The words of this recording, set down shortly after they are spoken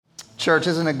Church,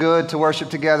 isn't it good to worship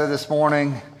together this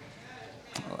morning?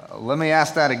 Let me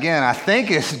ask that again. I think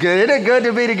it's good. Isn't it good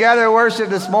to be together and worship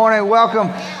this morning?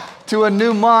 Welcome to a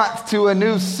new month, to a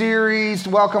new series.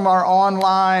 Welcome our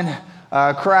online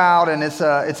crowd. And it's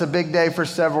a big day for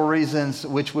several reasons,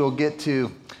 which we'll get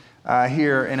to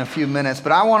here in a few minutes.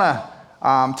 But I want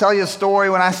to tell you a story.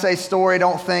 When I say story,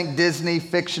 don't think Disney,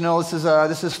 fictional.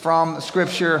 This is from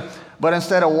Scripture. But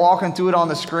instead of walking through it on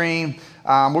the screen,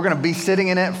 we're going to be sitting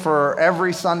in it for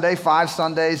every Sunday, 5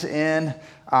 Sundays in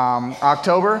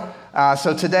October.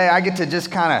 So today I get to just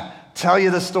kind of tell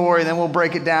you the story, and then we'll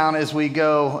break it down as we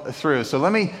go through. So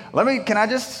can I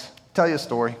just tell you a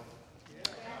story?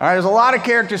 All right, there's a lot of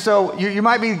characters, so you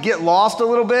might get lost a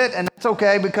little bit, and that's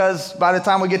okay, because by the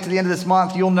time we get to the end of this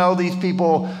month, you'll know these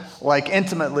people like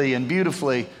intimately and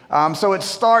beautifully. So it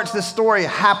starts, this story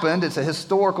happened, it's a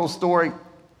historical story.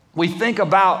 We think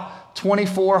about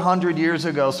 2,400 years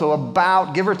ago, so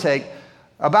about, give or take,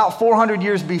 about 400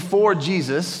 years before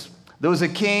Jesus, there was a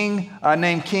king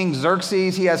named King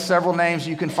Xerxes. He has several names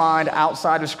you can find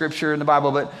outside of Scripture in the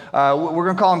Bible, but we're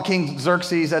going to call him King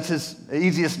Xerxes. That's his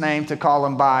easiest name to call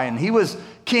him by. And he was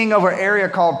king over an area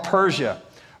called Persia,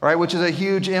 right, which is a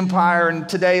huge empire, and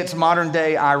today it's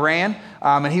modern-day Iran.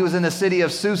 And he was in the city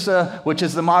of Susa, which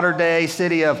is the modern-day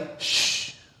city of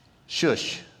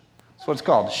Shush. That's what it's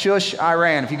called, Shush,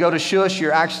 Iran. If you go to Shush,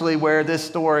 you're actually where this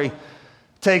story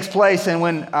takes place. And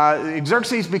when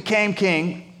Xerxes became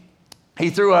king,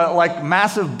 he threw a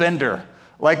massive bender,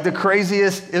 like the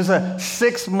craziest. It was a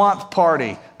 6-month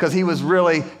party because he was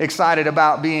really excited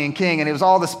about being king. And it was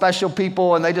all the special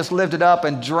people, and they just lived it up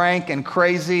and drank and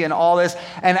crazy and all this.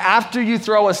 And after you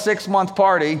throw a 6-month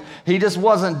party, he just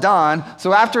wasn't done.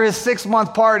 So after his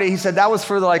 6-month party, he said, that was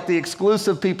for the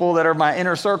exclusive people that are my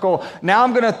inner circle. Now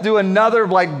I'm going to do another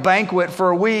banquet for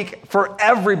a week for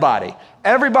everybody.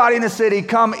 Everybody in the city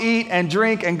come eat and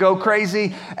drink and go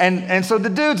crazy. And so the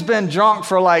dude's been drunk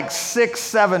for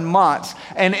 6-7 months.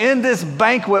 And in this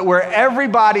banquet where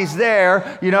everybody's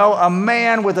there, a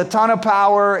man with a ton of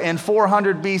power in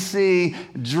 400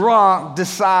 BC, drunk,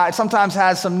 sometimes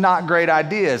has some not great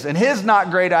ideas. And his not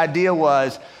great idea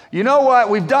was, you know what?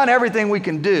 We've done everything we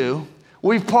can do.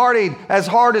 We've partied as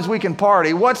hard as we can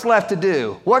party. What's left to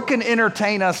do? What can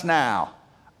entertain us now?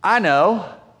 I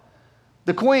know.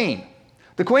 The queen.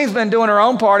 The queen's been doing her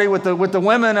own party with the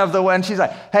women of the, and she's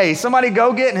like, hey, somebody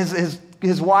go get, and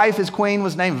his wife, his queen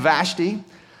was named Vashti.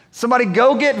 Somebody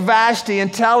go get Vashti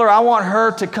and tell her I want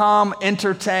her to come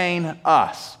entertain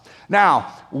us.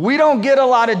 Now, we don't get a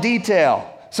lot of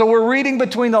detail, so we're reading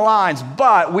between the lines,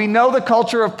 but we know the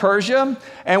culture of Persia,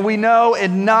 and we know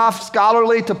enough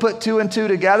scholarly to put 2 and 2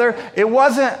 together. It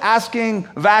wasn't asking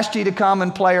Vashti to come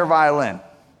and play her violin.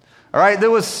 All right,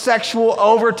 there was sexual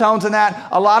overtones in that.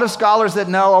 A lot of scholars that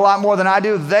know a lot more than I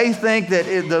do, they think that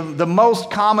the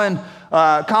most common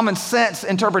sense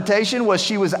interpretation was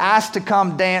she was asked to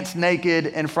come dance naked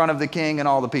in front of the king and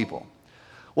all the people.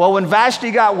 Well, when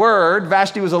Vashti got word,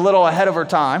 Vashti was a little ahead of her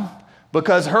time,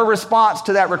 because her response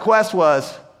to that request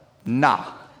was, nah.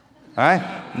 All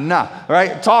right? Nah. All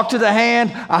right? Talk to the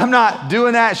hand. I'm not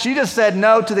doing that. She just said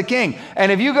no to the king.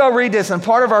 And if you go read this, and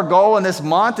part of our goal in this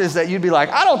month is that you'd be like,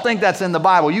 I don't think that's in the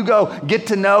Bible. You go get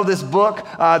to know this book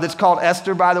that's called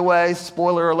Esther, by the way.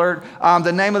 Spoiler alert.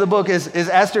 The name of the book is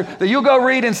Esther. That you'll go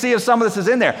read and see if some of this is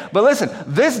in there. But listen,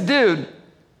 this dude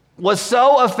was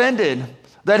so offended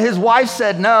that his wife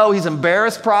said no. He's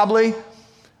embarrassed probably.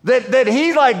 That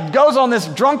he goes on this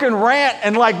drunken rant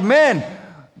and men,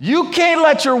 you can't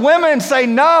let your women say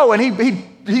no. And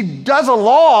he does a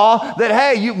law that,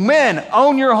 hey, you men,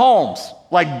 own your homes.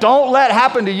 Don't let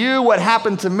happen to you what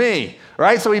happened to me,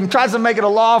 right? So he tries to make it a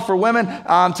law for women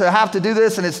to have to do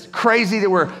this. And it's crazy that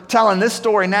we're telling this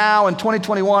story now in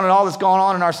 2021 and all that's going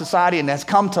on in our society, and that's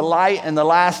come to light in the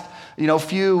last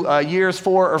few years,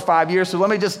 4 or 5 years. So let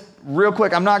me just real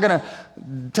quick, I'm not going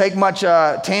to take much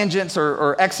tangents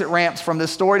or exit ramps from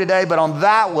this story today, but on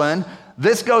that one,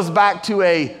 this goes back to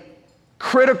a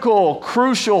critical,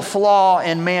 crucial flaw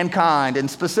in mankind.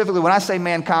 And specifically, when I say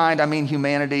mankind, I mean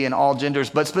humanity and all genders.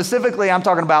 But specifically, I'm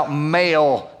talking about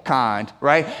male kind,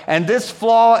 right? And this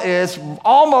flaw is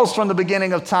almost from the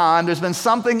beginning of time. There's been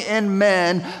something in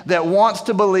men that wants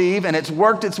to believe, and it's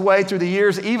worked its way through the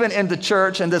years, even in the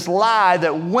church, and this lie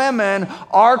that women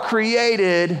are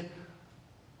created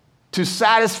to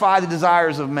satisfy the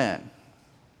desires of men.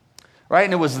 Right?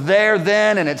 And it was there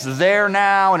then, and it's there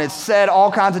now, and it's said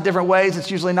all kinds of different ways. It's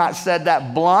usually not said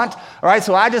that blunt. All right,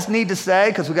 so I just need to say,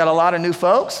 because we got a lot of new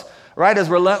folks, right? As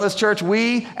Relentless Church,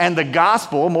 we and the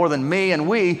gospel, more than me and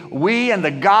we and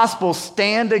the gospel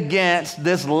stand against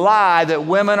this lie that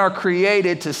women are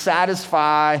created to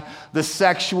satisfy the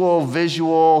sexual,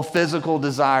 visual, physical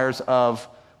desires of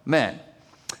men.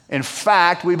 In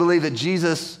fact, we believe that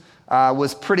Jesus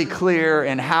was pretty clear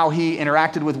in how he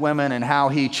interacted with women and how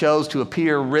he chose to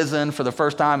appear risen for the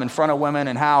first time in front of women,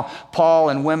 and how Paul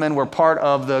and women were part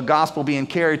of the gospel being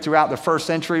carried throughout the first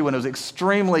century when it was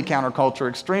extremely counterculture,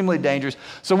 extremely dangerous.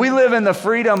 So we live in the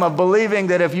freedom of believing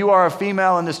that if you are a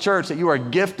female in this church, that you are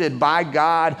gifted by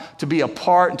God to be a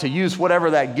part and to use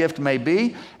whatever that gift may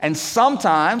be. And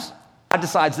sometimes God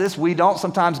decides this, we don't.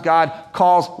 Sometimes God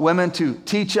calls women to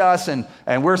teach us, and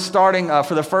we're starting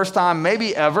for the first time,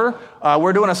 maybe ever,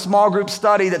 we're doing a small group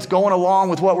study that's going along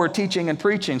with what we're teaching and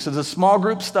preaching. So there's a small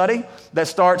group study that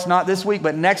starts not this week,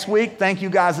 but next week. Thank you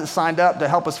guys that signed up to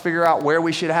help us figure out where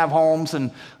we should have homes.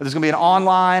 And there's going to be an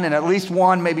online and at least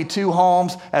one, maybe two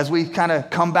homes as we kind of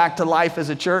come back to life as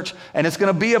a church. And it's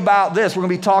going to be about this. We're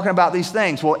going to be talking about these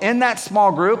things. Well, in that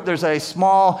small group, there's a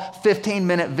small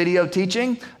 15-minute video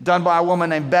teaching done by a woman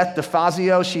named Beth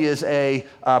DeFazio. She is a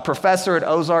professor at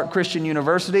Ozark Christian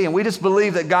University. And we just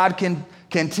believe that God can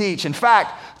teach. In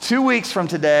fact, 2 weeks from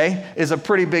today is a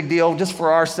pretty big deal just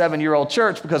for our 7-year-old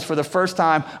church, because for the first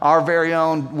time, our very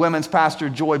own women's pastor,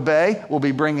 Joy Bay, will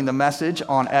be bringing the message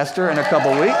on Esther in a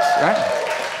couple weeks, right?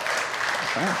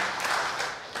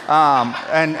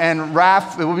 And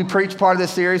Raph will be preached part of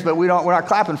this series, but we're not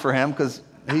clapping for him because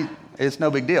it's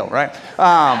no big deal, right?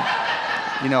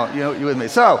 You with me.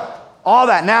 So all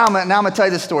that, now I'm going to tell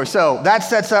you this story. So that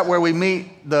sets up where we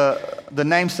meet the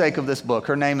namesake of this book.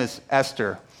 Her name is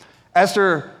Esther.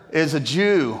 Esther is a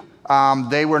Jew.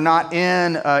 They were not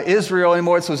in Israel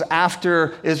anymore. This was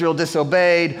after Israel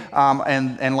disobeyed.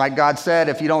 And like God said,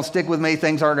 if you don't stick with me,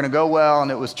 things aren't going to go well. And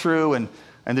it was true. And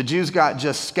the Jews got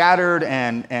just scattered,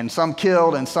 and some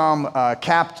killed, and some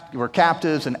were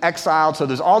captives and exiled. So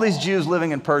there's all these Jews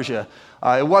living in Persia.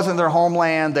 It wasn't their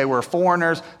homeland. They were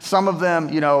foreigners. Some of them,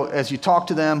 as you talked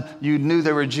to them, you knew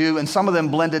they were Jew, and some of them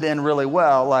blended in really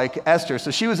well, like Esther. So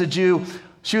she was a Jew.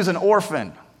 She was an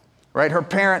orphan, right? Her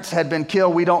parents had been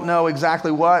killed. We don't know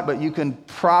exactly what, but you can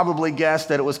probably guess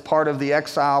that it was part of the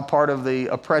exile, part of the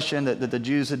oppression that the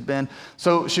Jews had been.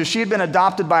 So she had been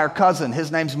adopted by her cousin.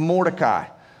 His name's Mordecai.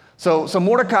 So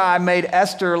Mordecai made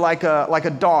Esther like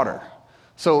a daughter.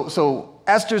 So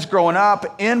Esther's growing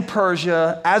up in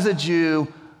Persia as a Jew,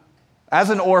 as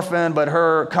an orphan, but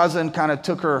her cousin kind of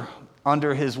took her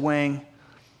under his wing.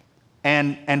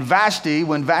 And Vashti,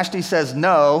 when Vashti says,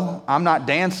 no, I'm not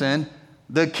dancing,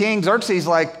 the king Xerxes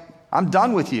like, I'm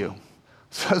done with you.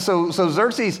 So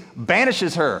Xerxes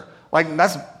banishes her. Like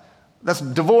that's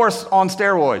divorce on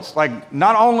steroids. Like,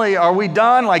 not only are we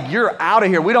done, like, you're out of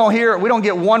here. We don't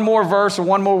get one more verse or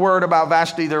one more word about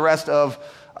Vashti the rest of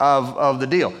the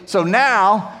deal. So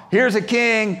now, here's a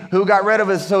king who got rid of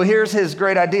us. So here's his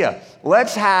great idea.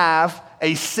 Let's have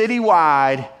a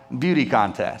citywide beauty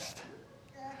contest.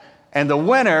 And the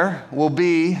winner will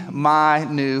be my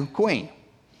new queen.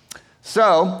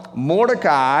 So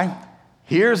Mordecai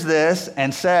hears this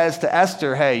and says to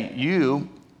Esther, hey, you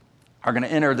are going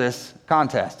to enter this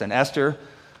contest. And Esther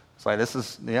is like, this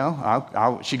is,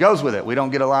 she goes with it. We don't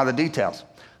get a lot of the details.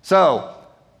 So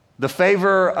the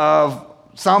favor of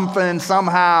something,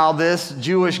 somehow, this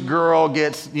Jewish girl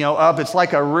gets, up. It's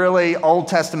like a really Old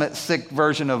Testament sick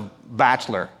version of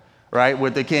Bachelor, right,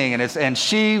 with the king. And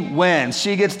she wins.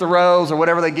 She gets the rose or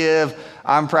whatever they give.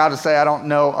 I'm proud to say I don't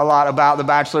know a lot about The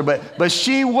Bachelor, but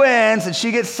she wins and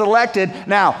she gets selected.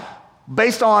 Now,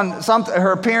 based on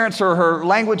her appearance or her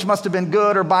language must have been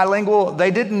good or bilingual, they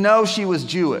didn't know she was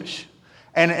Jewish.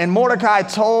 And Mordecai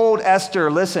told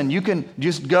Esther, listen, you can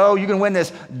just go, you can win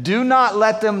this. Do not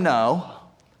let them know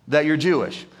that you're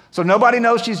Jewish. So nobody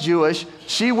knows she's Jewish.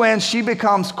 She wins. She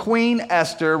becomes Queen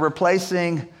Esther,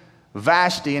 replacing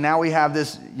Vashti, and now we have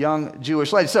this young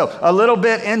Jewish lady. So a little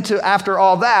bit after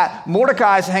all that,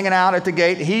 Mordecai's hanging out at the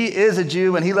gate. He is a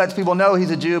Jew, and he lets people know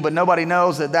he's a Jew, but nobody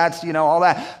knows that that's, all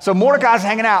that. So Mordecai's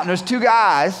hanging out, and there's two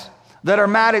guys that are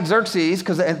mad at Xerxes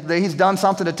because he's done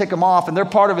something to tick them off, and they're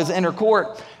part of his inner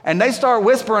court, and they start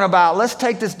whispering about, let's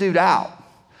take this dude out.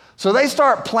 So they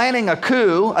start planning a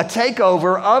coup, a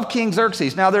takeover of King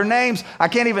Xerxes. Now their names, I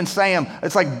can't even say them.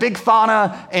 It's like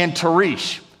Bigthana and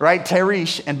Teresh, right?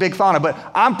 Teresh and Bigthana. But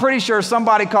I'm pretty sure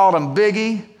somebody called them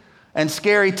Biggie and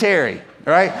Scary Terry,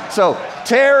 right? So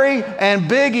Terry and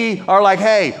Biggie are like,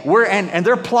 hey, and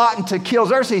they're plotting to kill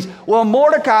Xerxes. Well,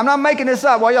 Mordecai, I'm not making this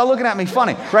up. Why y'all looking at me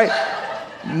funny, right?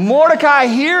 Mordecai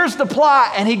hears the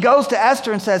plot and he goes to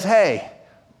Esther and says, hey,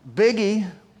 Biggie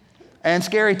and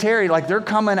Scary Terry, like they're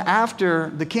coming after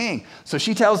the king. So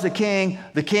she tells the king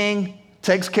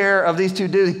takes care of these two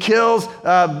dudes. He kills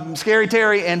Scary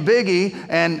Terry and Biggie,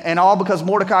 and all because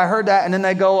Mordecai heard that, and then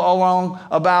they go along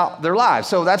about their lives.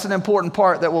 So that's an important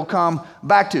part that we'll come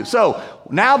back to. So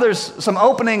now there's some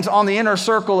openings on the inner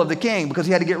circle of the king because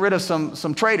he had to get rid of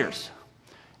some traitors.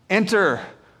 Enter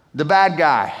the bad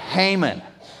guy, Haman.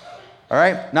 All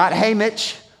right? Not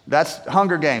Haymitch. That's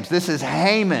Hunger Games. This is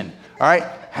Haman. All right?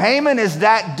 Haman is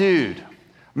that dude.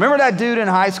 Remember that dude in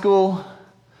high school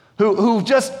who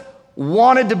just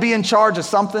wanted to be in charge of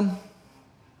something?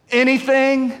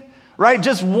 Anything? Right?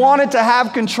 Just wanted to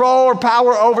have control or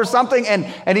power over something,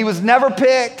 and he was never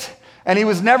picked. And he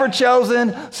was never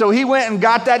chosen, so he went and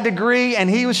got that degree, and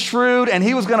he was shrewd, and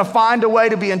he was going to find a way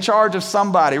to be in charge of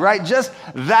somebody, right? Just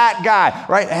that guy,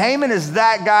 right? Haman is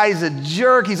that guy. He's a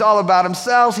jerk. He's all about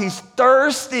himself. He's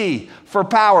thirsty for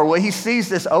power. Well, he sees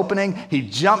this opening. He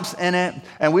jumps in it,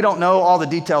 and we don't know all the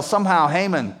details. Somehow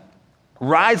Haman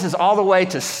rises all the way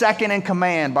to second in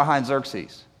command behind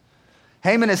Xerxes.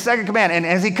 Haman is second in command, and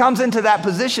as he comes into that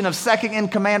position of second in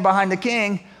command behind the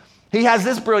king, he has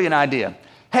this brilliant idea.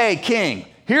 Hey, king,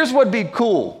 here's what'd be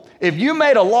cool. If you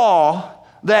made a law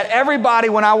that everybody,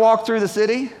 when I walk through the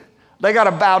city, they got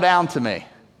to bow down to me.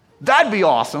 That'd be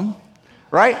awesome,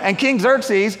 right? And King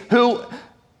Xerxes, who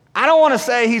I don't want to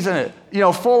say he's a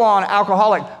full-on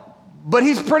alcoholic, but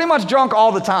he's pretty much drunk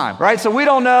all the time, right? So we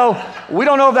don't know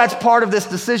if that's part of this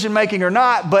decision-making or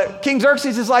not, but King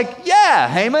Xerxes is like, yeah,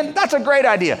 Haman, that's a great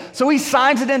idea. So he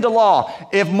signs it into law.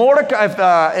 If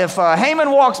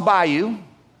Haman walks by you,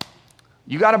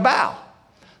 you got to bow.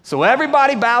 So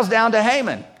everybody bows down to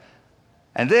Haman.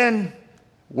 And then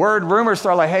rumors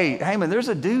start like, hey, Haman, there's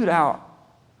a dude out.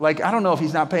 Like, I don't know if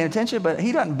he's not paying attention, but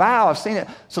he doesn't bow. I've seen it.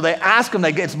 So they ask him,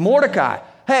 it's Mordecai.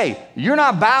 Hey, you're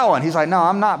not bowing. He's like, no,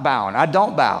 I'm not bowing. I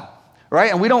don't bow.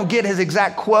 Right? And we don't get his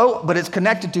exact quote, but it's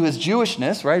connected to his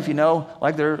Jewishness, right? If you know,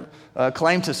 like they're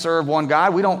claim to serve one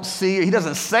God. We don't see, he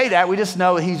doesn't say that. We just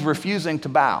know that he's refusing to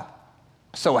bow.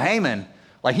 So Haman,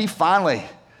 like he finally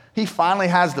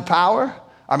has the power.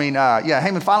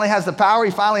 Haman finally has the power.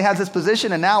 He finally has this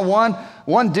position. And now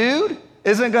one dude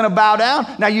isn't going to bow down.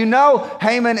 Now,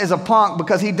 Haman is a punk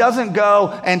because he doesn't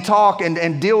go and talk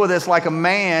and deal with this like a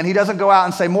man. He doesn't go out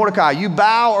and say, Mordecai, you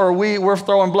bow or we're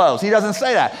throwing blows. He doesn't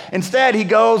say that. Instead, he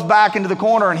goes back into the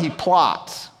corner and he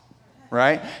plots.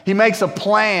 Right? He makes a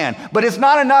plan, but it's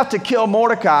not enough to kill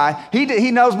Mordecai.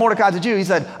 He knows Mordecai's a Jew. He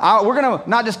said, we're going to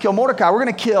not just kill Mordecai, we're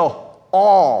going to kill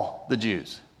all the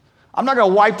Jews. I'm not going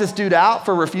to wipe this dude out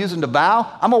for refusing to bow.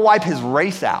 I'm going to wipe his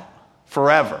race out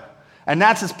forever. And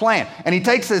that's his plan. And he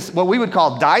takes this, what we would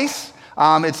call dice.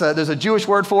 There's a Jewish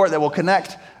word for it that will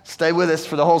connect. Stay with us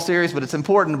for the whole series, but it's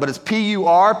important. But it's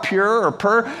P-U-R, pure or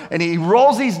per. And he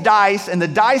rolls these dice, and the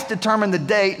dice determine the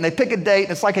date. And they pick a date,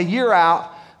 and it's like a year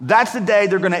out. That's the day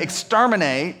they're going to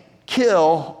exterminate,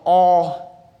 kill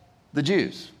all the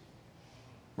Jews.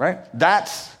 Right?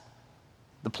 That's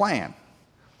the plan.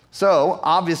 So,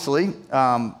 obviously,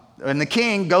 and the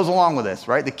king goes along with this,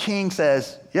 right? The king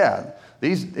says, yeah,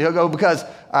 he'll go because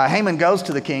Haman goes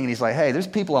to the king and he's like, hey, there's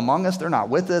people among us. They're not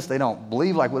with us. They don't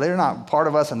believe they're not part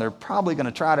of us, and they're probably going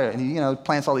to try to, and he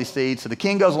plants all these seeds. So the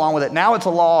king goes along with it. Now it's a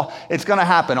law. It's going to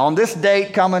happen. On this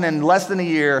date coming in less than a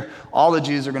year, all the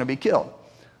Jews are going to be killed.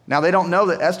 Now, they don't know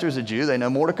that Esther's a Jew. They know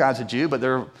Mordecai's a Jew, but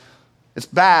it's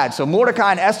bad. So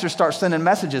Mordecai and Esther start sending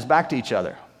messages back to each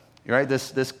other. Right?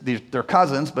 They're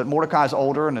cousins, but Mordecai's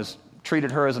older and has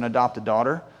treated her as an adopted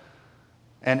daughter.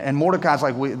 And Mordecai's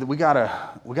like, we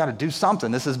gotta do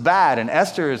something. This is bad. And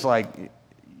Esther is like,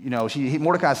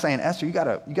 Mordecai's saying, Esther, you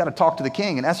gotta talk to the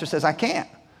king. And Esther says, I can't.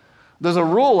 There's a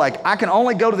rule, like I can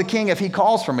only go to the king if he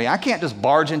calls for me. I can't just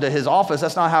barge into his office.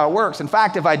 That's not how it works. In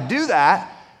fact, if I do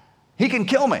that, he can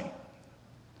kill me.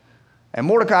 And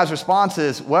Mordecai's response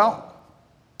is, well,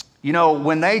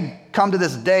 when they come to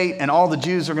this date and all the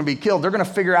Jews are going to be killed, they're going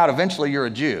to figure out eventually you're a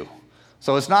Jew.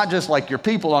 So it's not just like your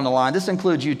people on the line. This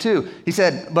includes you too. He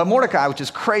said, but Mordecai, which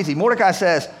is crazy, Mordecai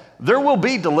says, there will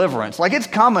be deliverance. Like it's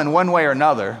coming one way or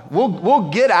another. We'll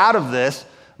get out of this.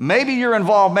 Maybe you're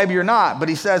involved, maybe you're not. But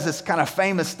he says this kind of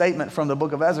famous statement from the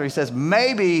book of Ezra. He says,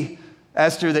 maybe,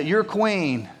 Esther, that you're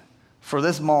queen for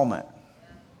this moment.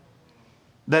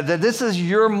 That this is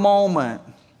your moment.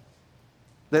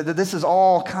 That this is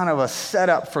all kind of a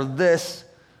setup for this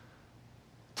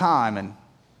time.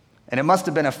 And it must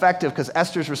have been effective because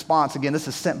Esther's response, again, this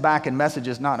is sent back in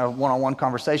messages, not in one-on-one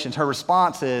conversations. Her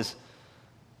response is,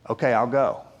 okay, I'll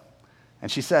go. And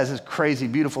she says this crazy,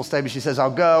 beautiful statement. She says, I'll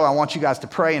go. I want you guys to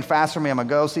pray and fast for me. I'm going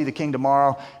to go see the king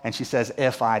tomorrow. And she says,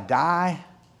 if I die,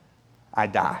 I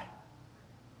die.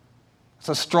 It's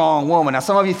a strong woman. Now,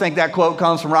 some of you think that quote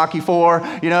comes from Rocky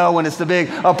IV, when it's the big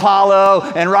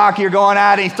Apollo and Rocky are going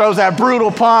at it. He throws that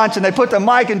brutal punch, and they put the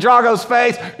mic in Drago's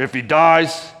face. If he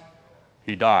dies,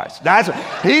 he dies.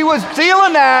 He was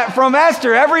stealing that from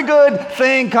Esther. Every good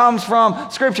thing comes from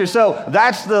Scripture. So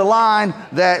that's the line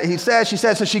that he says. She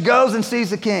said, so she goes and sees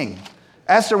the king.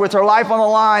 Esther with her life on the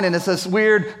line, and it's this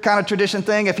weird kind of tradition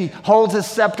thing. If he holds his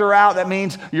scepter out, that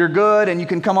means you're good and you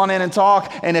can come on in and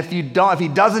talk. And if he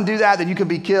doesn't do that, then you can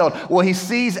be killed. Well,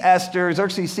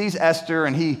 Xerxes sees Esther,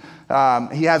 and he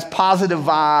has positive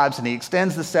vibes, and he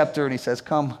extends the scepter and he says,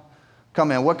 come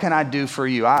in. What can I do for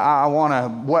you?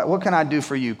 What can I do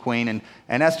for you, queen?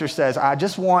 And Esther says, I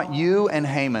just want you and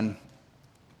Haman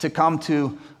to come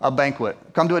to a banquet.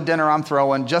 Come to a dinner I'm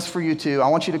throwing just for you two. I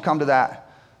want you to come to that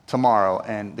tomorrow.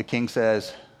 And the king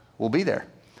says, we'll be there.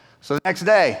 So the next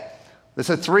day, it's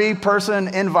a 3-person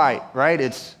invite, right?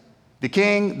 It's the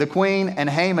king, the queen, and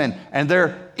Haman. And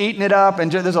they're eating it up. And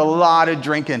there's a lot of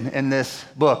drinking in this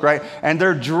book, right? And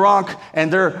they're drunk,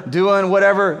 and they're doing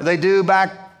whatever they do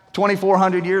back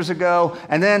 2,400 years ago.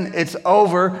 And then it's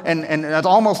over, and it's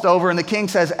almost over. And the king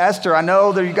says, Esther, I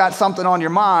know that you got something on your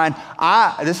mind.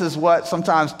 This is what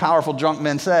sometimes powerful drunk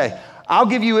men say. I'll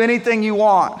give you anything you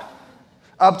want,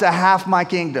 up to half my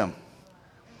kingdom.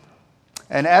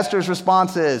 And Esther's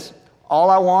response is, all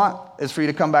I want is for you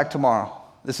to come back tomorrow.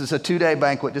 This is a 2-day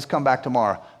banquet. Just come back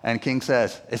tomorrow. And king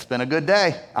says, it's been a good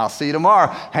day. I'll see you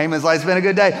tomorrow. Haman's like, it's been a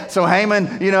good day. So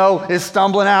Haman, is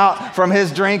stumbling out from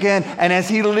his drinking. And as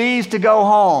he leaves to go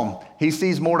home, he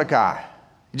sees Mordecai.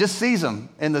 He just sees him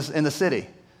in the city.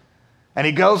 And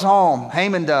he goes home.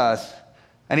 Haman does.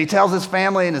 And he tells his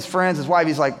family and his friends, his wife,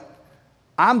 he's like,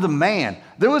 I'm the man.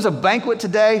 There was a banquet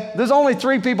today. There's only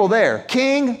 3 people there.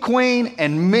 King, queen,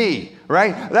 and me,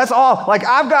 right? That's all. Like,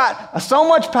 I've got so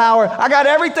much power. I got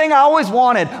everything I always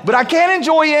wanted, but I can't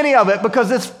enjoy any of it because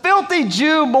this filthy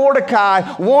Jew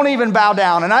Mordecai won't even bow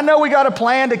down. And I know we got a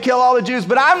plan to kill all the Jews,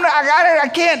 but I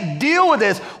can't deal with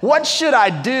this. What should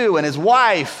I do? And his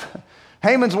wife,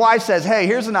 Haman's wife, says, hey,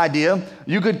 here's an idea.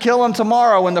 You could kill him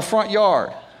tomorrow in the front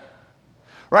yard.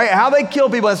 Right? How they kill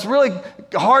people, it's really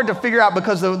hard to figure out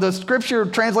because the scripture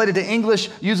translated to English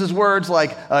uses words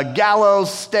like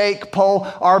gallows, stake, pole.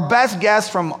 Our best guess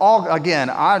from again,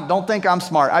 I don't think I'm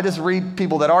smart. I just read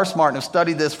people that are smart and have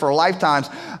studied this for lifetimes.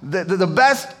 The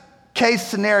best case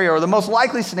scenario, or the most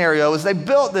likely scenario, is they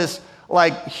built this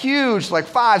huge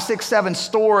 5, 6, 7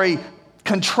 story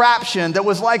contraption that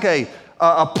was like a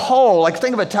pole,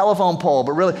 think of a telephone pole,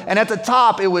 but really, and at the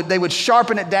top they would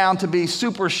sharpen it down to be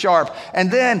super sharp. And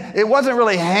then it wasn't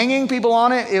really hanging people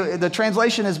on it. The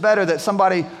translation is better that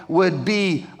somebody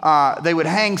they would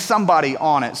hang somebody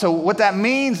on it. So what that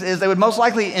means is they would most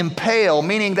likely impale,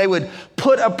 meaning they would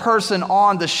put a person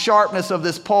on the sharpness of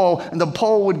this pole, and the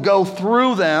pole would go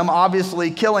through them, obviously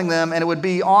killing them, and it would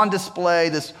be on display,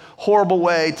 this horrible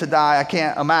way to die I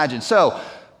can't imagine. So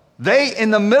they, in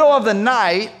the middle of the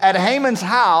night at Haman's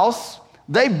house,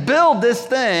 they build this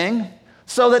thing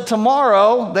so that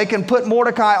tomorrow they can put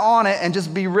Mordecai on it and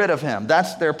just be rid of him.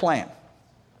 That's their plan.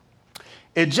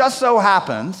 It just so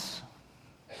happens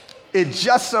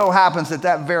that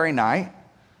that very night,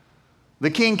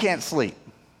 the king can't sleep.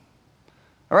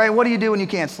 All right, what do you do when you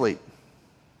can't sleep?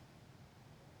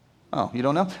 Oh, you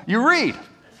don't know? You read,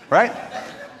 right?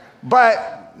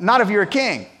 But not if you're a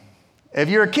king. If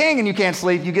you're a king and you can't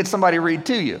sleep, you get somebody to read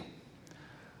to you.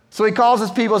 So he calls his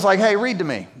people. It's like, hey, read to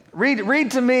me.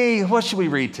 Read to me. What should we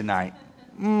read tonight?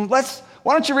 Why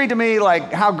don't you read to me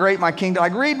how great my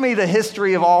kingdom? Read me the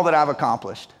history of all that I've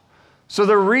accomplished. So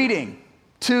they're reading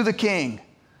to the king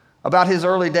about his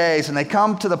early days, and they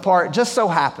come to the part. Just so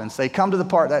happens they come to the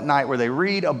part that night where they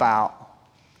read about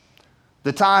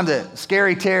the time that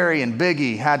Scary Terry and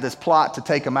Biggie had this plot to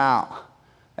take him out,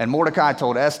 and Mordecai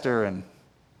told Esther, and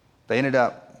they ended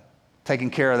up taking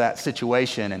care of that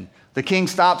situation. And the king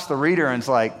stops the reader and is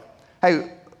like,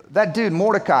 hey, that dude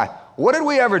Mordecai, what did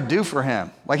we ever do for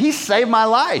him? He saved my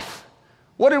life.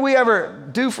 What did we ever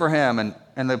do for him?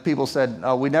 And the people said,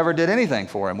 oh, we never did anything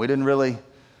for him. We didn't really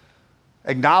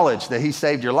acknowledge that he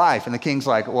saved your life. And the king's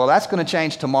like, well, that's going to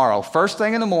change tomorrow. First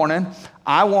thing in the morning,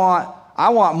 I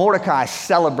want Mordecai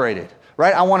celebrated.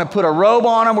 Right? I want to put a robe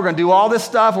on him. We're going to do all this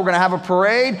stuff. We're going to have a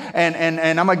parade, and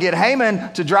I'm going to get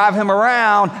Haman to drive him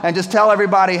around and just tell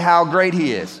everybody how great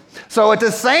he is. So at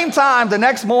the same time, the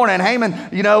next morning, Haman,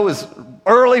 is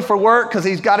early for work because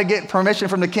he's got to get permission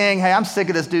from the king. Hey, I'm sick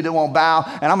of this dude that won't bow,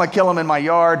 and I'm going to kill him in my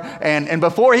yard. And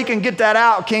before he can get that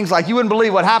out, king's like, you wouldn't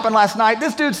believe what happened last night.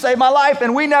 This dude saved my life,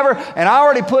 and and I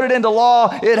already put it into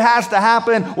law. It has to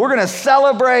happen. We're going to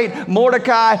celebrate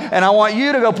Mordecai, and I want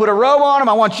you to go put a robe on him.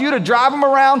 I want you to drive him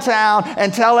around town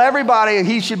and tell everybody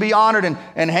he should be honored.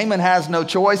 And Haman has no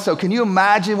choice. So can you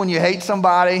imagine when you hate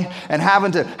somebody and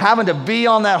having to be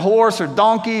on that horse or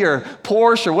donkey or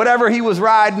Porsche or whatever he was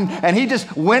riding, and he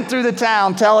just went through the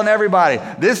town telling everybody,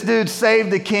 this dude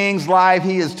saved the king's life.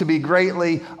 He is to be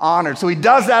greatly honored. So he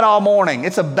does that all morning.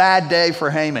 It's a bad day for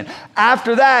Haman.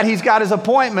 After that, he's got his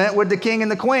appointment with the king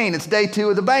and the queen. It's day 2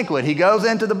 of the banquet. He goes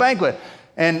into the banquet,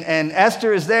 and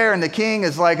Esther is there, and the king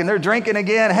is like, and they're drinking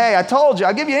again. Hey, I told you,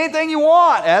 I'll give you anything you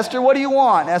want. Esther, what do you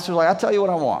want? Esther's like, I'll tell you what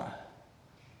I want.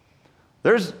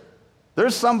 There's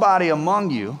somebody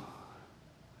among you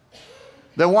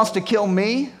that wants to kill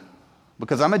me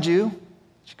because I'm a Jew.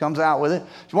 She comes out with it.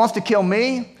 She wants to kill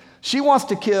me. She wants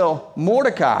to kill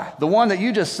Mordecai, the one that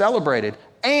you just celebrated,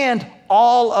 and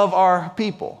all of our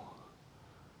people.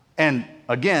 And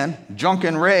again,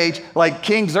 drunken rage, like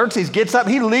King Xerxes gets up,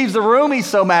 he leaves the room, he's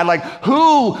so mad, like,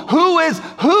 who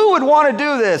would want to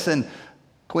do this? And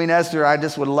Queen Esther, I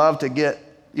just would love to get,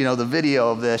 the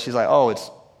video of this. She's like, oh, it's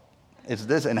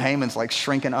this, and Haman's like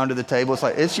shrinking under the table. It's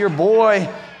like, it's your boy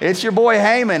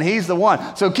Haman, he's the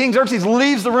one. So King Xerxes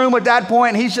leaves the room at that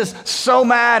point, and he's just so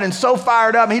mad and so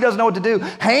fired up, and he doesn't know what to do.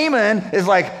 Haman is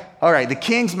like, all right, the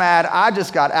king's mad, I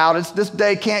just got out, this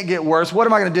day can't get worse, what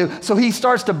am I going to do? So he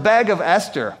starts to beg of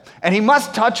Esther, and he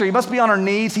must touch her, he must be on her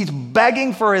knees, he's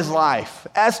begging for his life.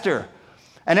 Esther.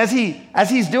 And as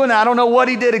he's doing that, I don't know what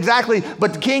he did exactly,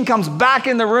 but the king comes back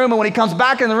in the room, and when he comes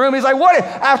back in the room, he's like, what,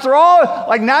 after all,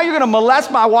 like now you're going to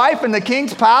molest my wife in the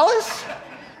king's palace?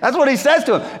 That's what he says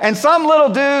to him. And some little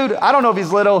dude, I don't know if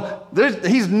he's little,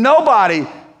 he's nobody,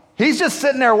 he's just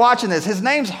sitting there watching this. His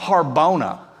name's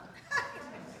Harbona.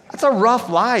 That's a rough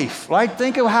life. Like,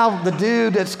 think of how the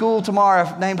dude at school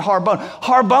tomorrow named Harbona.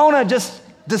 Harbona just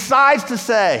decides to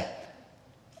say,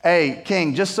 hey,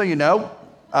 king, just so you know,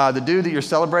 the dude that you're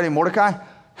celebrating, Mordecai,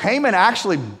 Haman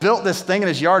actually built this thing in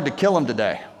his yard to kill him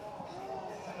today.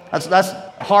 That's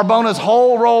Harbona's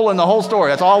whole role in the whole story.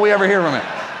 That's all we ever hear from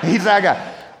him. He's that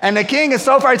guy. And the king is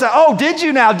so far, he's like, oh, did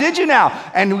you now?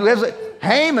 And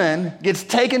Haman gets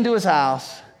taken to his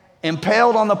house,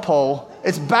 impaled on the pole.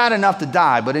 It's bad enough to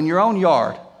die, but in your own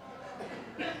yard.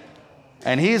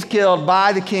 And he's killed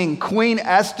by the king. Queen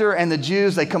Esther and the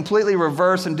Jews, they completely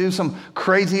reverse and do some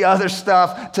crazy other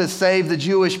stuff to save the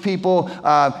Jewish people.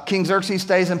 King Xerxes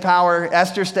stays in power.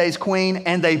 Esther stays queen.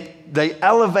 And they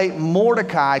elevate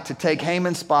Mordecai to take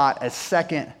Haman's spot as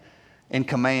second in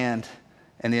command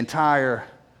in the entire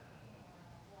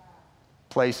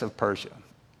place of Persia.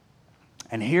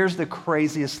 And here's the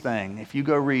craziest thing. If you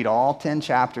go read all 10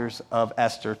 chapters of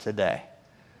Esther today,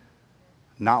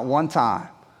 not one time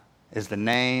is the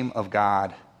name of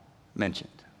God mentioned.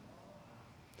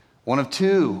 One of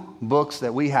 2 books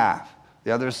that we have,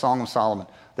 the other is Song of Solomon,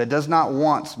 that does not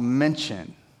once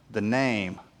mention the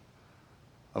name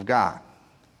of God.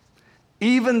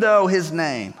 Even though his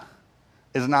name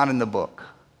is not in the book,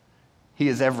 he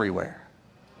is everywhere.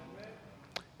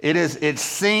 It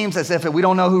seems as if we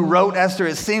don't know who wrote Esther.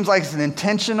 It seems like it's an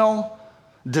intentional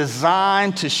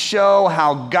design to show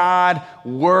how God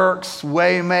works,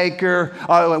 waymaker.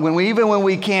 Even when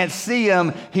we can't see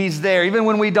him, he's there. Even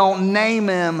when we don't name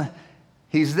him,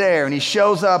 he's there. And he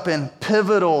shows up in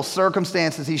pivotal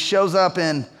circumstances. He shows up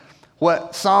in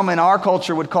what some in our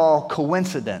culture would call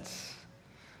coincidence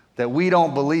that we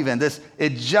don't believe in.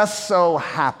 It just so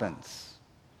happens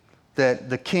that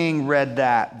the king read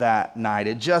that night.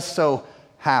 It just so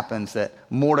happens that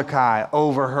Mordecai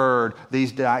overheard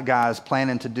these guys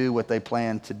planning to do what they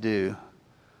planned to do.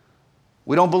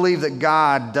 We don't believe that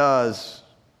God does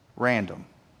random.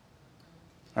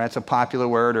 That's a popular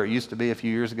word, or it used to be a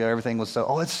few years ago. Everything was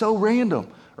it's so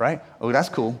random, right? Oh, that's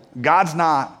cool. God's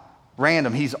not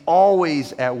random. He's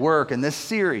always at work. And this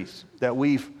series that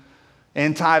we've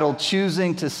entitled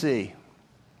Choosing to See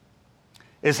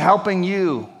is helping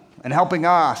you and helping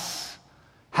us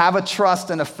have a trust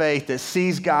and a faith that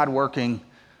sees God working,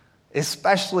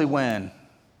 especially when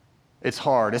it's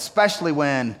hard, especially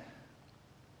when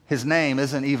his name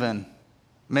isn't even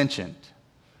mentioned.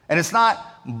 And it's not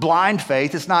blind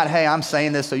faith. It's not, hey, I'm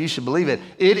saying this so you should believe it.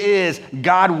 It is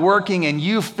God working and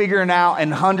you figuring out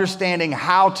and understanding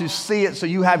how to see it so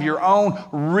you have your own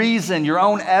reason, your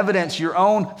own evidence, your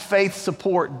own faith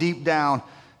support deep down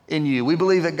in you. We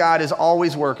believe that God is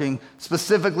always working,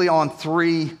 specifically on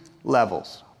 3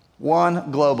 levels.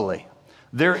 1, globally.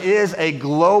 There is a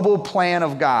global plan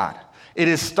of God. It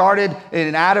is started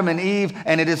in Adam and Eve,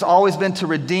 and it has always been to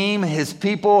redeem his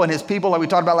people, and his people, like we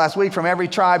talked about last week, from every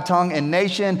tribe, tongue, and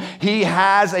nation. He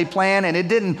has a plan, and it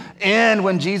didn't end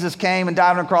when Jesus came and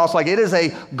died on the cross. Like, it is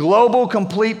a global,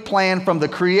 complete plan from the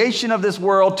creation of this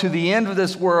world to the end of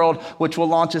this world, which will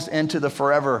launch us into the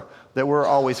forever that we're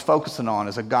always focusing on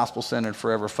as a gospel-centered,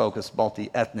 forever-focused,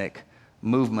 multi-ethnic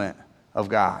movement of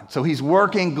God. So he's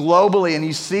working globally, and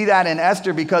you see that in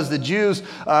Esther because the Jews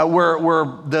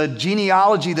were the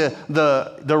genealogy,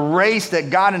 the race that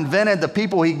God invented, the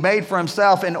people he made for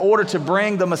himself in order to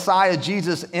bring the Messiah,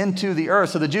 Jesus, into the earth.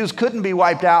 So the Jews couldn't be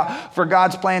wiped out for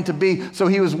God's plan to be. So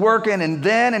he was working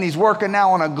and he's working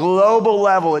now on a global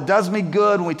level. It does me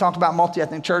good when we talked about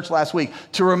multi-ethnic church last week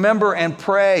to remember and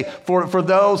pray for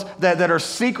those that are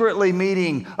secretly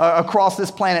meeting across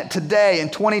this planet today in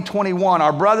 2021,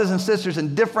 our brothers and sisters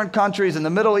in different countries in the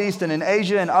Middle East and in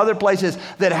Asia and other places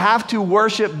that have to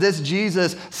worship this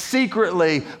Jesus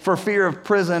secretly for fear of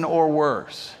prison or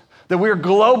worse. That we're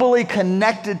globally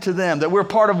connected to them, that we're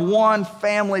part of one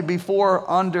family before,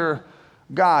 under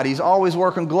God. He's always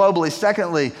working globally.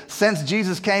 Secondly, since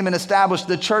Jesus came and established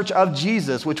the church of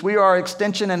Jesus, which we are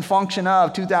extension and function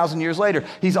of 2,000 years later,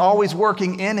 he's always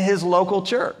working in his local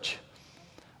church.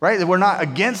 Right? That we're not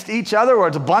against each other, or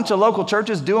it's a bunch of local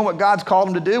churches doing what God's called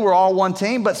them to do. We're all one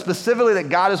team, but specifically that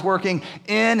God is working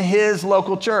in his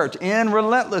local church, in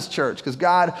Relentless Church, because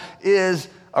God is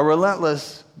a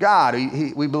relentless God.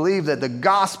 We believe that the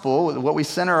gospel, what we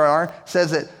center on, says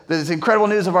that it's incredible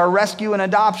news of our rescue and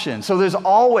adoption. So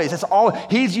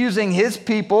he's using his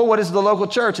people. What is the local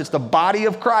church? It's the body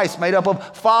of Christ, made up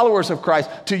of followers of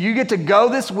Christ. You get to go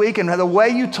this week, and the way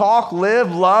you talk,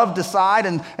 live, love, decide,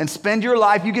 and spend your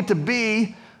life, you get to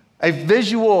be a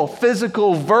visual,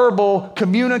 physical, verbal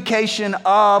communication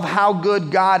of how good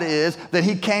God is, that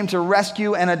he came to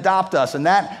rescue and adopt us. And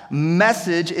that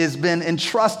message has been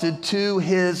entrusted to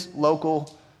his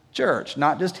local church,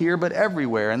 not just here, but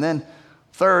everywhere. And then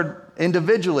third,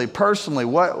 individually, personally,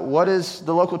 what is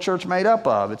the local church made up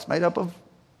of? It's made up of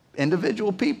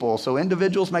individual people. So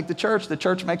individuals make the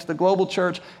church makes the global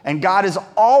church, and God is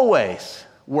always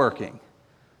working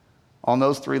on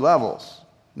those three levels.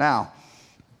 Now,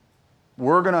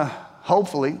 we're going to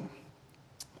hopefully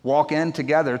walk in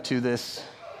together to this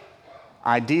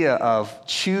idea of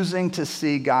choosing to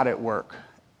see God at work.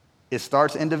 It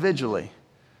starts individually,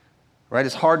 right?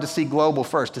 It's hard to see global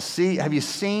first. Have you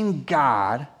seen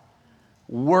God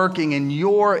working in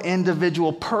your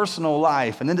individual personal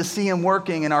life, and then to see him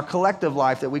working in our collective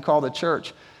life that we call the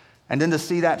church, and then to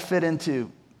see that fit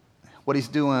into what he's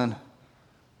doing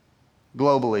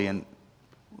globally? And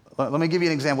let me give you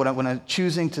an example. When I'm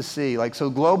choosing to see, so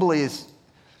globally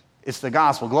it's the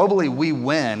gospel. Globally, we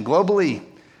win. Globally,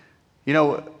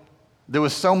 there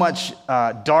was so much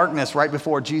darkness right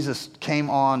before Jesus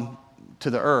came on to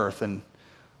the earth. And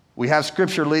we have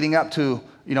scripture leading up to,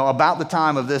 about the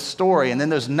time of this story. And then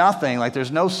there's nothing, there's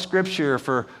no scripture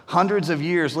for hundreds of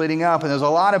years leading up. And there's a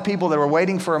lot of people that were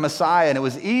waiting for a Messiah. And it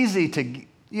was easy to,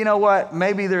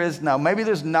 maybe there's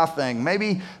nothing.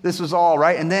 Maybe this was all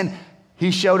right. And then he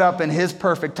showed up in his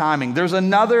perfect timing. There's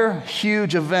another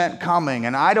huge event coming,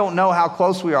 and I don't know how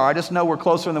close we are. I just know we're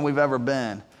closer than we've ever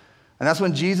been. And that's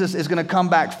when Jesus is going to come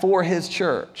back for his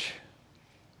church.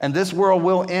 And this world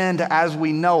will end as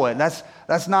we know it.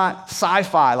 That's not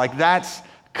sci-fi. That's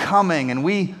coming, and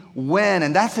we win.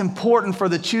 And that's important for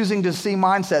the choosing to see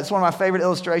mindset. It's one of my favorite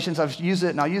illustrations. I've used it,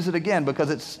 and I'll use it again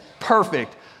because it's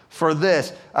perfect for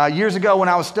this. Years ago when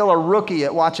I was still a rookie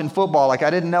at watching football, I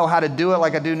didn't know how to do it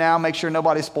like I do now, make sure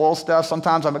nobody spoils stuff.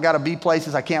 Sometimes I've got to be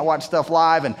places I can't watch stuff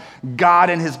live, and God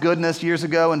in his goodness years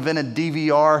ago invented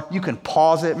DVR. You can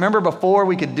pause it. Remember before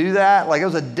we could do that? It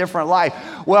was a different life.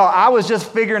 Well, I was just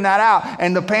figuring that out,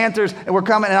 and the Panthers were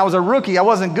coming, and I was a rookie. I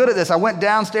wasn't good at this. I went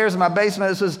downstairs in my basement.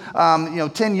 This was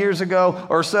 10 years ago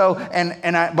or so,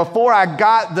 and before I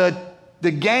got the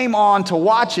game on to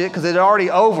watch it, because it had already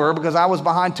over, because I was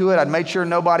behind to it. I'd made sure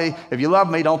nobody, if you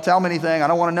love me, don't tell me anything. I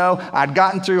don't want to know. I'd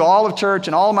gotten through all of church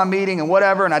and all of my meeting and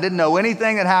whatever, and I didn't know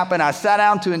anything that happened. I sat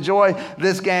down to enjoy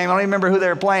this game. I don't even remember who they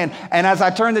were playing. And as I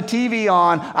turned the TV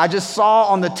on, I just saw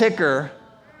on the ticker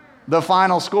the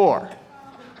final score.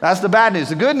 That's the bad news.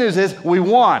 The good news is we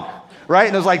won. Right?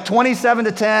 And it was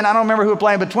 27-10. I don't remember who were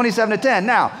playing, but 27-10.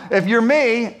 Now, if you're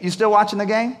me, you still watching the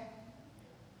game?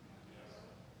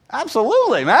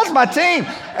 Absolutely, man. That's my team.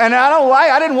 And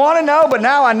I didn't want to know, but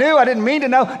now I knew. I didn't mean to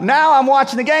know. Now I'm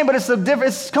watching the game, but it's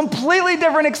a completely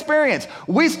different experience.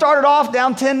 We started off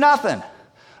down 10-0.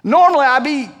 Normally,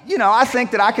 I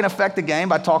think that I can affect the game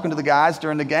by talking to the guys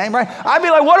during the game, right? I'd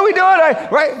be like, what are we doing?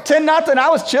 Right? 10-0, I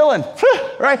was chilling,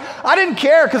 right? I didn't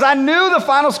care because I knew the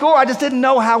final score. I just didn't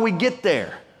know how we get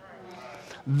there.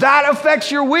 That affects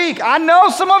your week. I know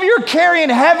some of you are carrying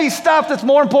heavy stuff that's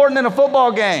more important than a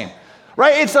football game,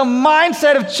 right? It's a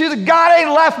mindset of choosing, God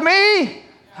ain't left me.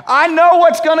 I know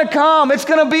what's going to come. It's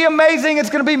going to be amazing.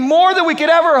 It's going to be more than we could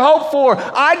ever hope for.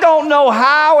 I don't know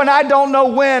how and I don't know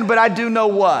when, but I do know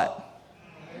what.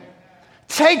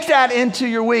 Take that into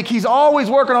your week. He's always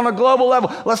working on a global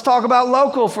level. Let's talk about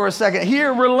local for a second.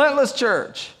 Here, Relentless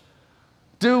Church.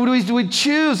 Do we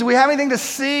choose? Do we have anything to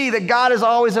see that God is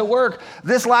always at work?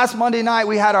 This last Monday night,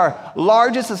 we had our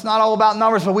largest, it's not all about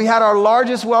numbers, but we had our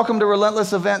largest Welcome to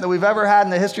Relentless event that we've ever had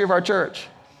in the history of our church.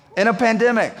 In a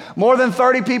pandemic, more than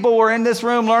 30 people were in this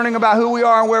room learning about who we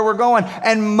are and where we're going.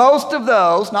 And most of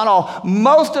those, not all,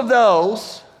 most of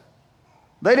those,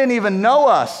 they didn't even know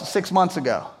us 6 months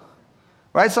ago.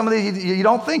 Right? Some of these, you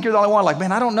don't think you're the only one. Like,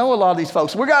 man, I don't know a lot of these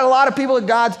folks. We got a lot of people that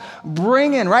God's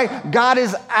bringing, right? God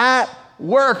is at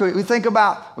work. We think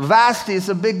about Vasti. It's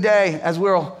a big day as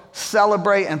we'll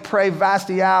celebrate and pray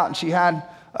Vasti out. And she had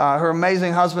her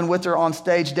amazing husband with her on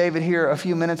stage, David, here a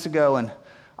few minutes ago. And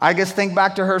I guess think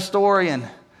back to her story,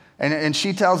 and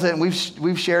she tells it, and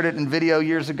we've shared it in video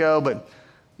years ago, but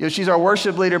she's our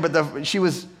worship leader, but she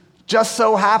was just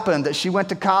so happened that she went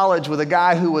to college with a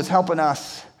guy who was helping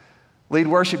us lead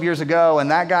worship years ago, and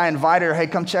that guy invited her, hey,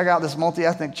 come check out this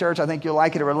multi-ethnic church. I think you'll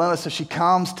like it at Relentless. So she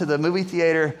comes to the movie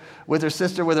theater with her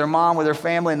sister, with her mom, with her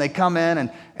family, and they come in,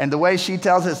 and the way she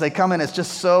tells it is they come in, it's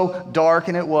just so dark,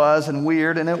 and it was, and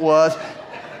weird, and it was.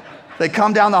 They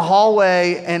come down the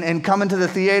hallway and come into the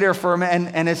theater for a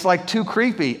minute, and it's like too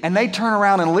creepy. And they turn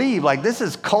around and leave. Like, this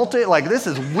is cultic. Like, this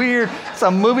is weird. It's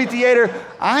a movie theater.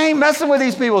 I ain't messing with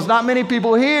these people. There's not many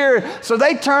people here. So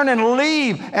they turn and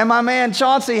leave. And my man,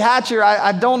 Chauncey Hatcher,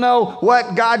 I don't know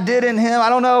what God did in him. I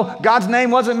don't know. God's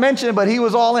name wasn't mentioned, but he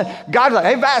was all in. God's like,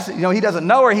 hey, Vasti. He doesn't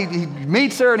know her. He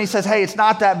meets her, and he says, hey, it's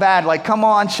not that bad. Like, come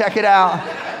on, check it out.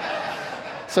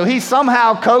 So he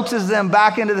somehow coaxes them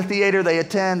back into the theater. They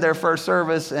attend their first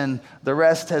service, and the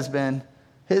rest has been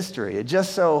history. It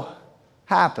just so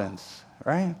happens,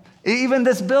 right? Even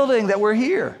this building that we're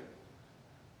here,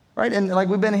 right? And like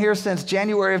we've been here since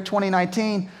January of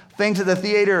 2019. Things at the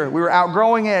theater, we were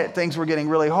outgrowing it. Things were getting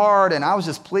really hard, and I was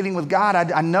just pleading with God.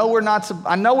 I know we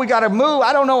got to move.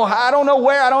 I don't know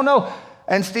where. I don't know.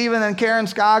 And Stephen and Karen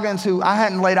Scoggins, who I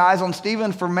hadn't laid eyes on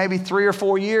Stephen for maybe 3 or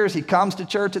 4 years. He comes to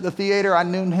church at the theater. I'd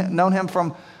known him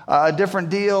from a different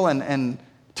deal. And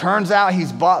turns out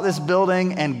he's bought this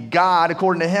building. And God,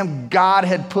 according to him, God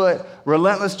had put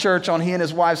Relentless Church on he and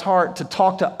his wife's heart to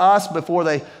talk to us before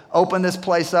they opened this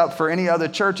place up for any other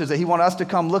churches. That he wanted us to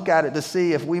come look at it to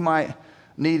see if we might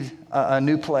need a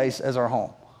new place as our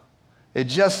home. It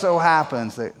just so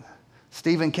happens that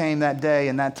Stephen came that day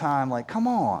and that time like, come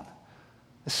on.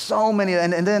 So many,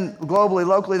 and then globally,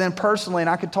 locally, then personally, and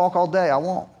I could talk all day, I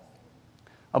won't,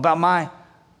 about my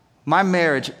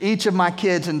marriage, each of my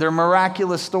kids and their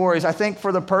miraculous stories. I think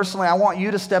for the personally, I want you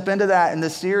to step into that in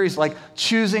this series, like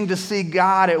choosing to see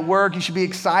God at work. You should be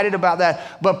excited about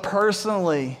that. But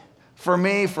personally, for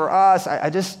me, for us, I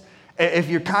just, if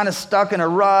you're kind of stuck in a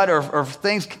rut or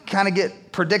things kind of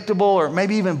get predictable or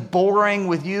maybe even boring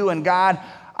with you and God,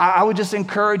 I would just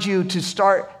encourage you to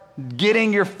start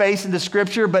getting your face into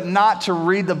Scripture, but not to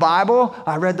read the Bible.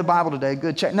 I read the Bible today.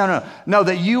 Good check. No,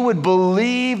 that you would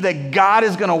believe that God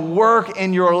is going to work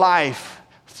in your life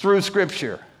through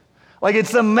Scripture. Like,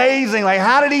 it's amazing. Like,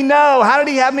 how did he know? How did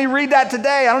he have me read that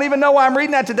today? I don't even know why I'm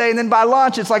reading that today. And then by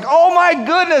lunch, it's like, oh my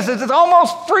goodness, it's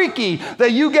almost freaky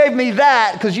that you gave me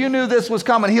that because you knew this was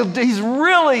coming. He's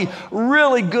really,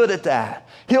 really good at that.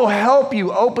 He'll help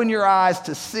you open your eyes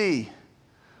to see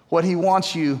what he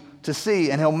wants you to see,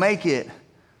 and he'll make it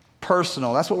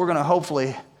personal. That's what we're going to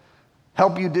hopefully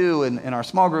help you do in our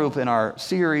small group, in our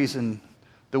series, in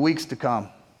the weeks to come.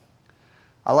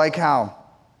 I like how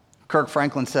Kirk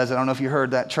Franklin says it. I don't know if you heard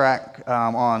that track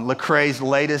on Lecrae's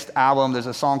latest album. There's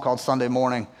a song called Sunday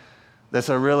Morning that's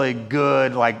a really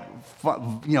good,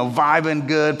 vibing,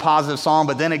 good, positive song,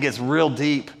 but then it gets real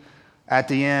deep at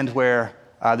the end where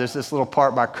there's this little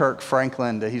part by Kirk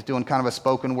Franklin that he's doing kind of a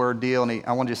spoken word deal, and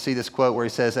I want you to see this quote where he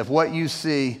says, if what you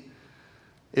see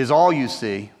is all you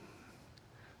see,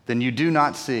 then you do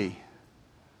not see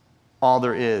all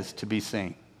there is to be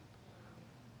seen.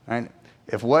 Right?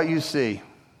 If what you see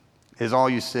is all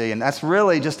you see, and that's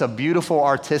really just a beautiful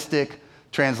artistic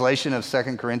translation of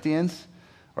 2 Corinthians,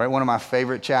 right? One of my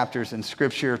favorite chapters in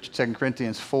Scripture, 2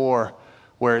 Corinthians 4,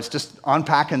 where it's just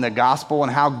unpacking the gospel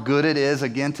and how good it is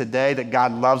again today that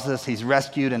God loves us. He's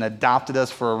rescued and adopted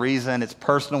us for a reason. It's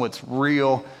personal, it's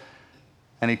real.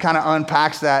 And he kind of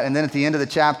unpacks that. And then at the end of the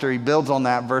chapter, he builds on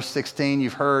that. Verse 16,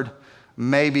 you've heard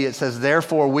maybe it says,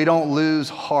 therefore we don't lose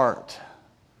heart.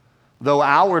 Though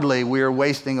outwardly we are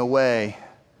wasting away,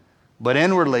 but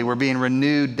inwardly we're being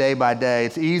renewed day by day.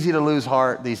 It's easy to lose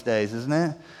heart these days, isn't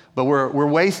it? But we're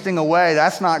wasting away.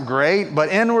 That's not great. But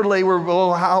inwardly,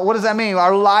 what does that mean?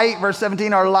 Our light, verse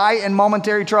 17, our light and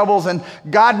momentary troubles. And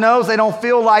God knows they don't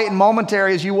feel light and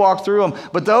momentary as you walk through them.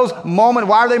 But those moments,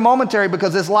 why are they momentary?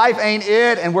 Because this life ain't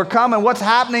it, and we're coming. What's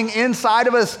happening inside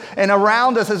of us and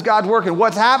around us as God's working?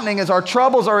 What's happening is our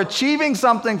troubles are achieving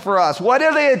something for us. What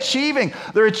are they achieving?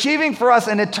 They're achieving for us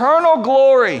an eternal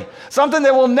glory, something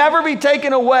that will never be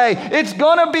taken away. It's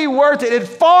going to be worth it. It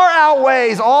far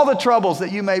outweighs all the troubles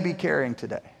that you may be carrying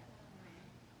today.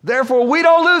 Therefore, we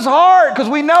don't lose heart because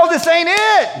we know this ain't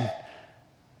it.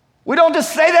 We don't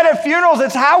just say that at funerals.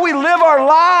 It's how we live our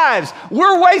lives.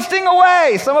 We're wasting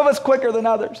away. Some of us quicker than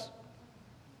others.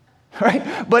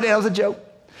 Right? But it was a joke.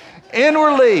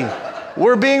 Inwardly,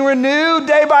 we're being renewed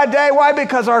day by day. Why?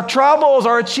 Because our troubles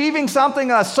are achieving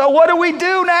something us. So what do we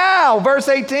do now? Verse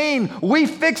 18, we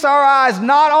fix our eyes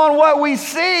not on what we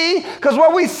see, because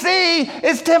what we see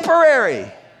is temporary.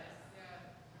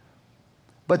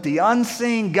 But the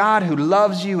unseen God who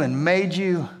loves you and made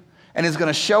you and is going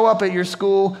to show up at your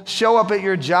school, show up at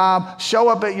your job, show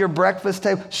up at your breakfast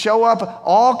table, show up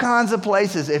all kinds of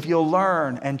places if you'll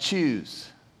learn and choose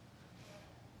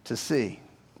to see.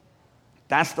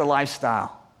 That's the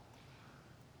lifestyle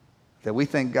that we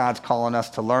think God's calling us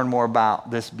to learn more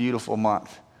about this beautiful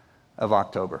month of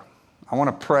October. I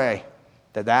want to pray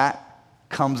that that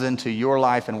comes into your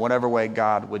life in whatever way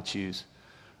God would choose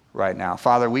right now.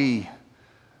 Father,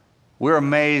 we're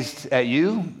amazed at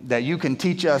you, that you can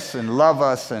teach us and love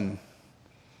us and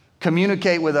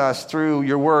communicate with us through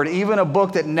your word, even a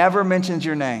book that never mentions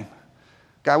your name.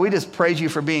 God, we just praise you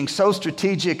for being so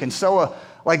strategic and so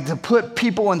like to put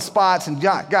people in spots. And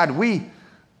God, we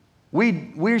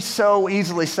so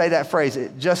easily say that phrase,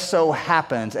 it just so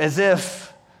happens, as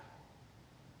if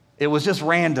it was just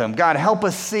random. God, help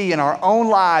us see in our own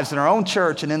lives, in our own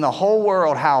church, and in the whole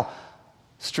world how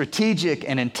strategic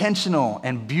and intentional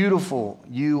and beautiful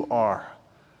you are.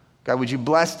 God, would you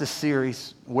bless this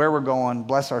series, where we're going,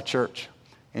 bless our church.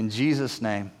 In Jesus'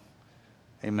 name,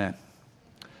 amen.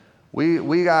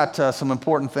 We got some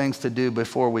important things to do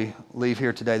before we leave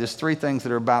here today. There's 3 things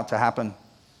that are about to happen: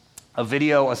 a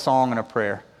video, a song, and a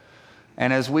prayer.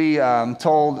 And as we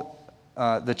told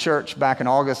the church back in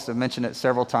August, I mentioned it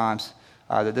several times,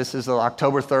 that this is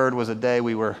October 3rd was a day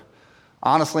we were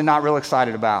honestly not real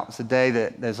excited about. It's a day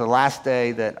that is the last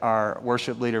day that our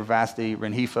worship leader, Vasti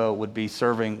Renhefo, would be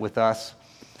serving with us.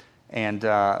 And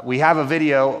we have a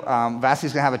video.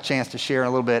 Vasti's going to have a chance to share in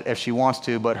a little bit if she wants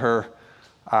to, but her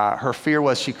fear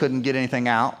was she couldn't get anything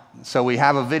out. So we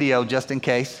have a video just in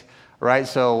case, right?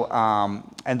 So,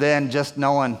 and then just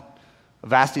knowing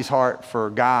Vasti's heart for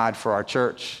God, for our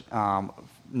church,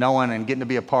 knowing and getting to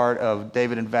be a part of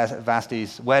David and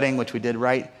Vasti's wedding, which we did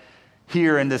right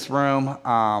here in this room.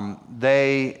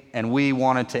 They and we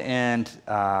wanted to end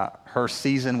her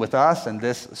season with us and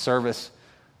this service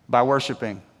by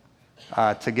worshiping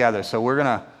together. So we're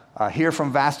going to hear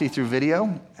from Vasti through video,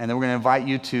 and then we're going to invite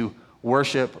you to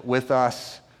worship with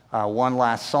us one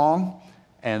last song,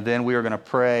 and then we are going to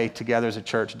pray together as a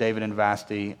church, David and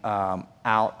Vasti,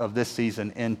 out of this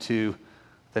season into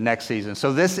the next season.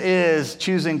 So this is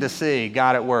choosing to see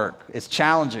God at work. It's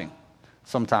challenging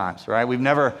sometimes, right? We've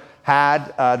never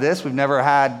had this. We've never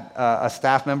had a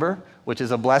staff member, which is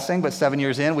a blessing, but 7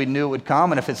 years in, we knew it would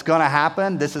come, and if it's going to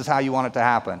happen, this is how you want it to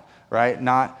happen, right?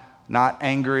 Not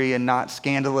angry and not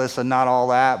scandalous and not all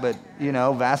that, but, you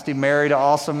know, Vasti married an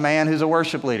awesome man who's a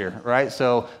worship leader, right?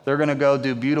 So they're going to go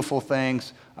do beautiful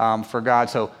things for God.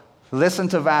 So listen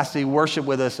to Vasti, worship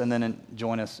with us, and then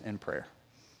join us in prayer.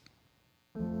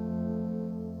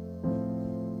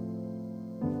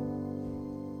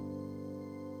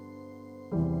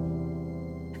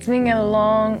 It's been a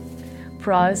long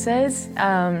process.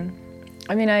 I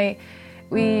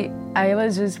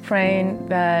was just praying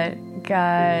that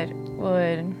God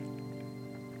would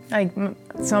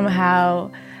somehow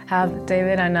have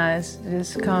David and us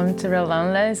just come to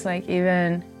Relentless.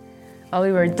 Even while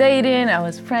we were dating, I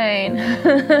was praying.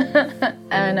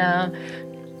 And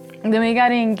then we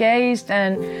got engaged,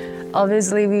 and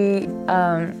obviously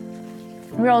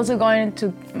we're also going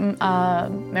to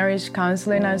marriage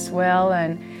counseling as well,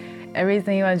 and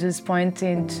everything was just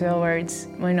pointing towards,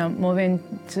 moving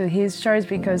to his church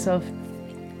because of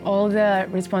all the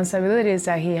responsibilities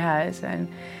that he has. And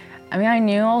I mean, I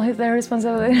knew all the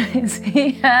responsibilities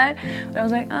he had, but I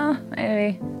was like, oh,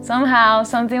 maybe somehow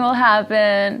something will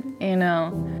happen, you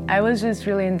know. I was just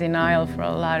really in denial for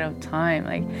a lot of time.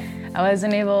 Like, I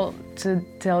wasn't able to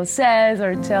tell Seth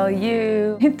or tell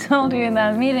you. I told you in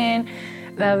that meeting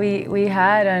that we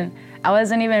had, and I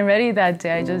wasn't even ready that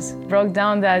day. I just broke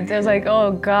down that day. I was like,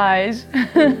 oh gosh.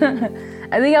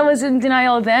 I think I was in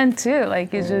denial then too.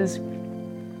 Like, it's just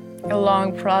a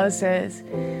long process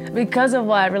because of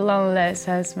what Relentless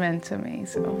has meant to me.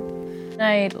 So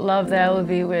I love that I will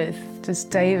be with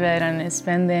just David and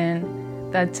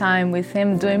spending that time with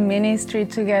him, doing ministry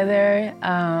together,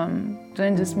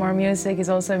 doing just more music. He's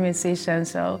also a musician,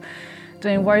 so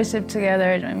doing worship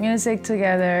together, doing music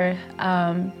together.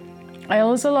 I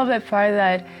also love that part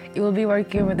that it will be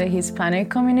working with the Hispanic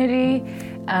community.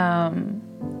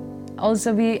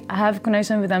 Also have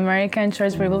connection with American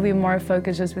church, but it will be more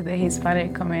focused just with the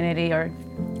Hispanic community or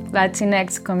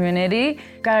Latinx community.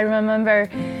 I remember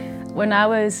when I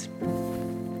was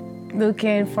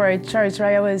looking for a church,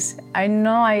 right? I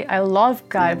love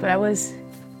God, but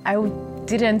I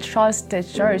didn't trust the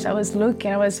church. I was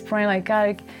praying like,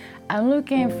 God, I'm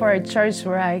looking for a church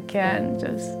where I can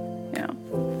just, you know,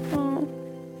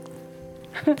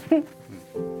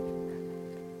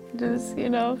 just, you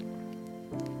know,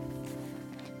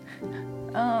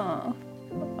 oh,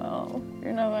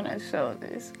 you're not gonna show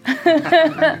this. We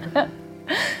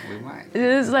might.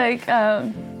 Just like,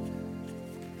 I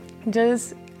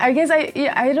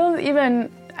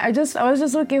was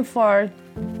just looking for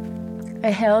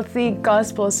a healthy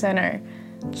gospel center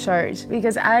church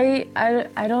because I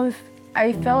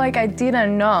felt like I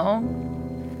didn't know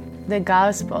the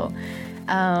gospel.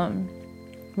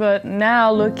 But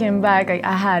now looking back, I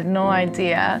had no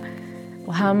idea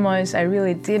how much I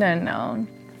really didn't know,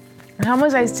 how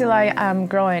much I am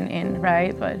growing in,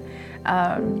 right? But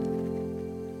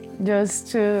just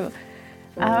to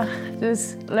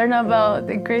just learn about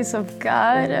the grace of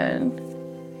God and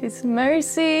His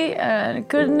mercy and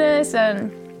goodness,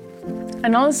 and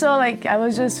also like I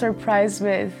was just surprised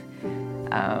with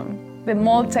the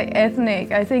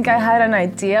multi-ethnic. I think I had an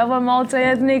idea of what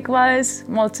multi-ethnic was,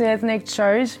 multi-ethnic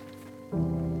church,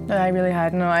 but I really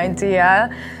had no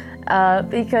idea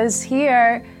because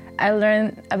here I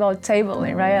learned about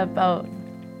tabling, right? About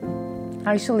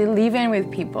actually living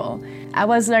with people. I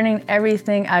was learning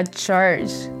everything at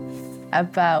church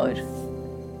about,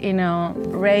 you know,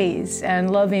 race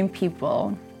and loving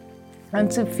people,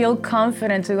 and to feel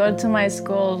confident to go to my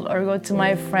school or go to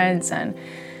my friends and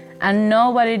know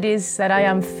what it is that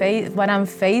what I'm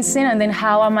facing, and then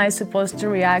how am I supposed to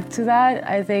react to that.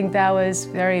 I think that was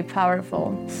very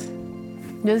powerful.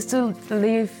 Just to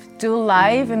do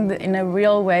life in a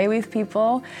real way with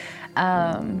people.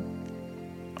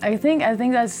 I think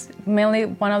that's mainly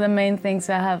one of the main things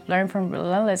I have learned from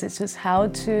Relentless. It's just how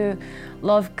to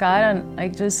love God and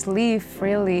like just live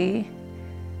freely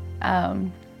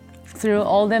through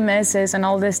all the messes and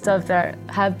all the stuff that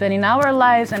have been in our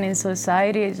lives and in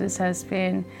society. It just has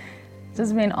been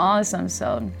awesome.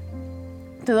 So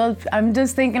I'm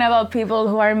just thinking about people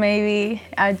who are maybe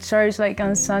at church like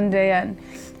on Sunday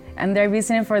and they're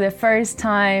visiting for the first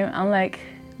time. I'm like,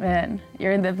 man,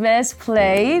 you're in the best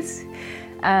place.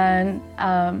 And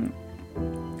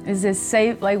it's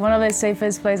one of the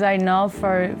safest places I know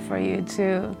for you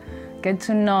to get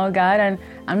to know God. And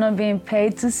I'm not being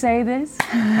paid to say this.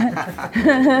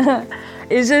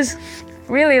 It's just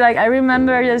really like I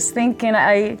remember just thinking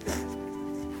I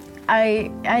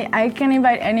can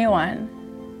invite anyone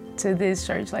to this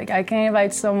church. Like I can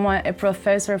invite a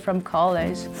professor from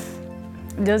college,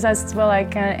 just as well I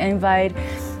can invite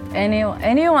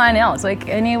anyone else, like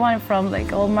anyone from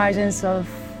like all margins of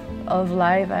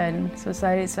life and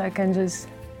society. So I can just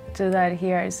do that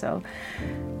here. So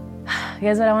I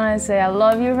guess what I want to say, I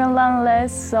love you,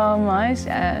 Relentless, so much,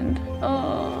 and